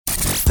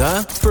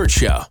The Burt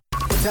Show.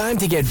 Time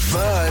to get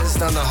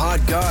buzzed on the hot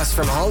goss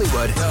from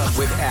Hollywood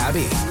with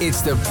Abby. It's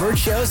The Burt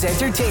Show's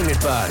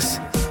Entertainment Buzz.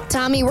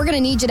 Tommy, we're going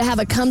to need you to have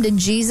a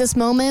come-to-Jesus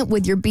moment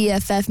with your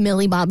BFF,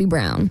 Millie Bobby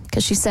Brown,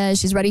 because she says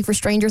she's ready for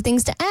Stranger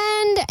Things to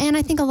end, and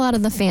I think a lot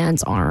of the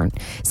fans aren't.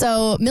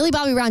 So, Millie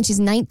Bobby Brown, she's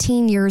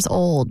 19 years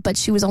old, but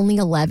she was only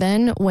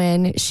 11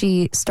 when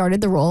she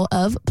started the role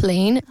of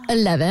playing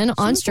 11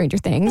 on Stranger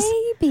Things.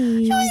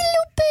 Baby. She was a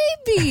little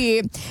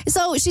baby.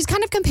 So, she's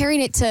kind of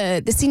comparing it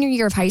to the senior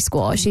year of high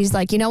school. She's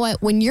like, you know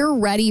what? When you're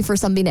ready for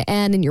something to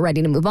end and you're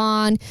ready to move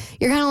on,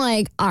 you're kind of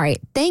like, all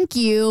right, thank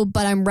you,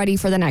 but I'm ready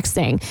for the next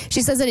thing.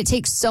 She says that it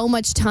takes so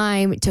much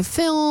time to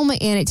film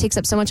and it takes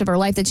up so much of her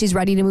life that she's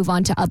ready to move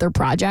on to other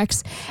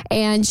projects.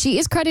 And she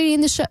is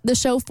crediting the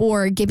show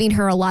for giving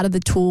her a lot of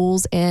the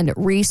tools and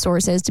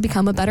resources to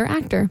become a better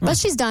actor. But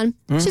she's done.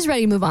 She's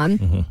ready to move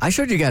on. I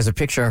showed you guys a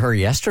picture of her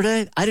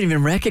yesterday. I didn't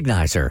even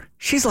recognize her.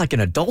 She's like an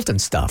adult and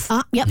stuff.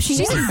 Yep, She's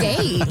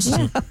engaged.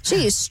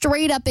 She is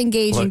straight up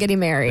engaged and getting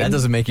married. That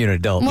doesn't make you an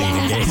adult being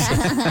engaged.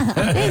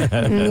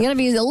 You gotta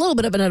be a little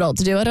bit of an adult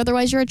to do it,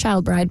 otherwise you're a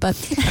child bride, but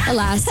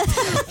alas.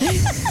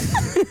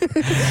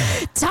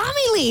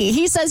 Tommy Lee,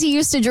 he says he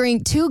used to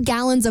drink 2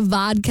 gallons of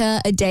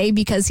vodka a day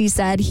because he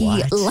said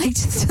he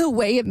liked the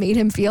way it made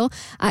him feel.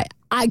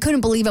 I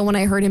couldn't believe it when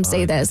I heard him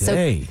say this.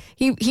 So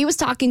he was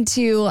talking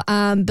to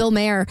Bill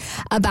Maher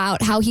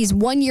about how he's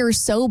 1 year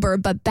sober,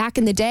 but back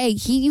in the day,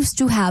 he used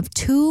to have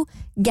 2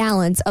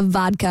 gallons of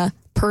vodka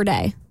per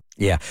day.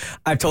 Yeah,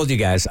 I've told you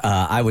guys,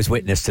 I was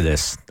witness to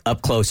this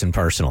up close and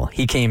personal.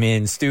 He came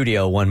in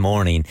studio one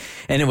morning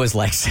and it was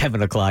like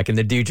 7 o'clock and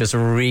the dude just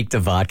reeked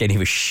of vodka and he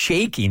was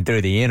shaking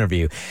through the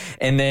interview.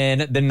 And then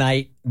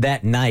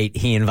that night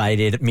he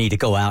invited me to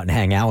go out and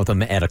hang out with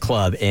him at a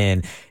club,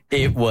 and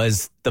it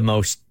was the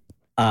most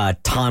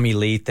Tommy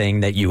Lee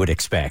thing that you would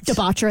expect.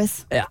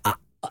 Debaucherous.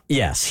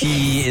 Yes,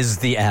 he is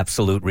the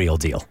absolute real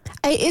deal.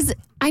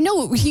 I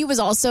know he was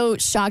also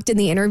shocked in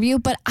the interview,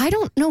 but I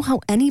don't know how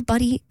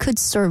anybody could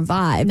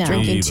survive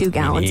drinking 2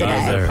 gallons a day.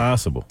 How's that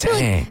possible?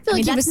 Dang. I feel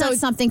like that's not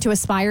something to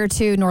aspire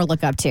to nor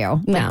look up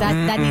to. Like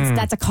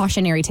that's a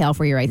cautionary tale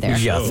for you right there.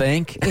 You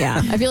think? Yeah,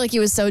 I feel like he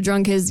was so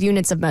drunk his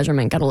units of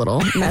measurement got a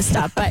little messed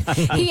up. But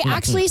he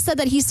actually said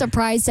that he's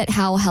surprised at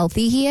how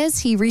healthy he is.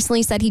 He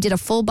recently said he did a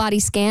full body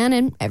scan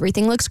and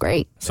everything looks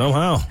great.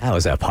 Somehow. How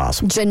is that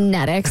possible?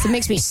 Genetics. It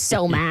makes me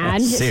so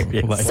mad.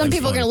 Seriously. Some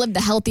people are going to live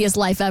the healthiest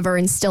life ever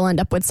and still end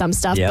up with some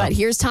stuff. Yeah. But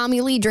here's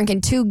Tommy Lee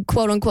drinking 2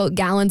 quote unquote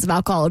gallons of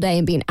alcohol a day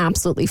and being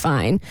absolutely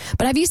fine.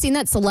 But have you seen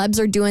that celebs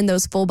are doing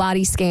those full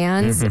body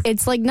scans?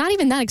 It's like not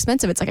even that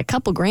expensive. It's like a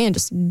couple grand.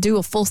 Just do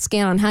a full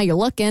scan on how you're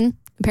looking.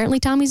 Apparently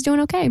Tommy's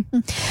doing okay.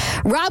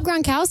 Rob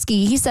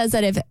Gronkowski, he says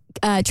that if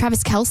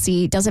Travis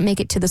Kelce doesn't make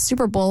it to the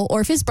Super Bowl,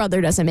 or if his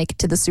brother doesn't make it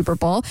to the Super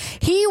Bowl,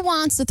 he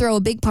wants to throw a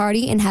big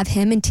party and have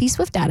him and T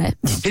Swift at it.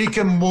 He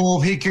can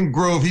move. He can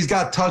groove. He's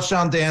got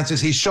touchdown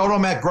dances. He showed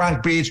them at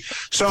Gronk Beach.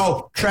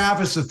 So,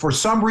 Travis, if for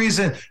some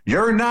reason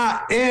you're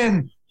not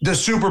in the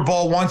Super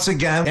Bowl once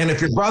again, and if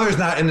your brother's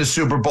not in the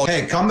Super Bowl,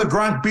 hey, come to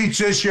Gronk Beach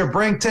this year.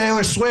 Bring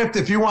Taylor Swift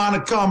if you want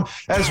to come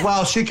as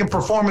well. She can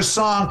perform a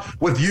song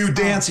with you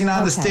dancing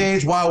on the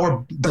stage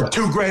while the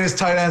 2 greatest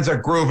tight ends are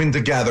grooving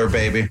together,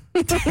 baby.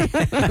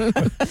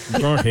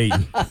 Gronk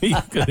hating. He's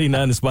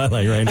not in the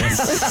spotlight right now.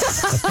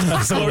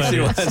 He's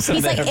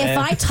like, if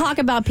I talk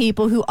about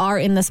people who are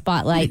in the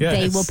spotlight,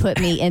 they will put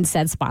me in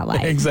said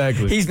spotlight.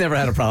 Exactly. He's never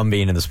had a problem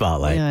being in the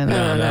spotlight. No,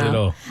 not at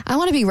all. I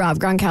want to be Rob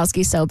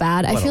Gronkowski so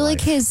bad. I feel like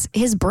his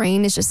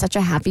brain is just such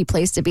a happy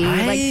place to be.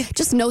 Right? Like,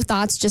 just no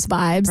thoughts, just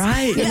vibes.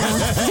 Right. You know?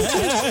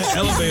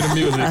 Elevator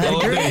music.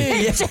 All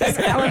day. Just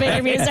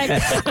elevator music.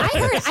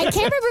 I can't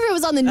remember if it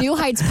was on the New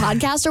Heights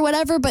podcast or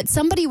whatever, but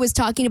somebody was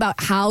talking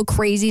about how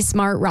crazy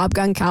smart Rob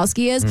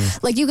Gronkowski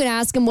is. Like, you can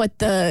ask him what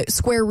the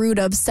square root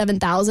of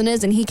 7,000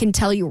 is, and he can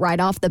tell you right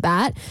off the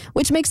bat,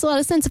 which makes a lot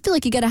of sense. I feel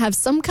like you got to have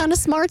some kind of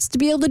smarts to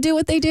be able to do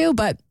what they do,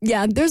 but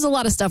yeah, there's a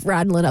lot of stuff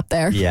rattling up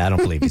there. Yeah, I don't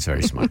believe he's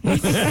very smart.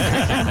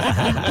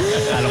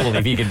 I don't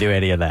believe he can do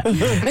any of that.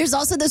 There's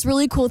also this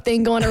really cool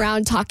thing going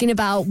around talking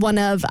about one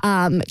of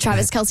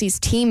Travis Kelce's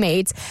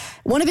teammates.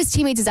 One of his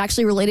teammates is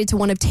actually related to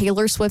one of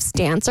Taylor Swift's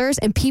dancers,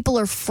 and people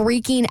are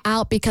freaking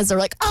out because they're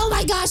like, oh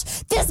my gosh,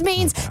 this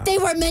means they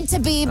were meant to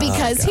be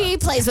because he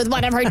plays with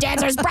one of her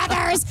dancer's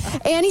brothers.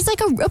 And he's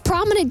like a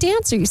prominent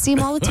dancer. You see him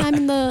all the time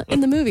in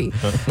the movie.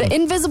 The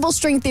invisible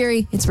string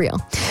theory, it's real.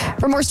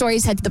 For more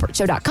stories, head to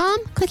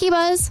theburtshow.com. Clicky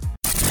Buzz.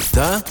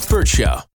 The Burt Show.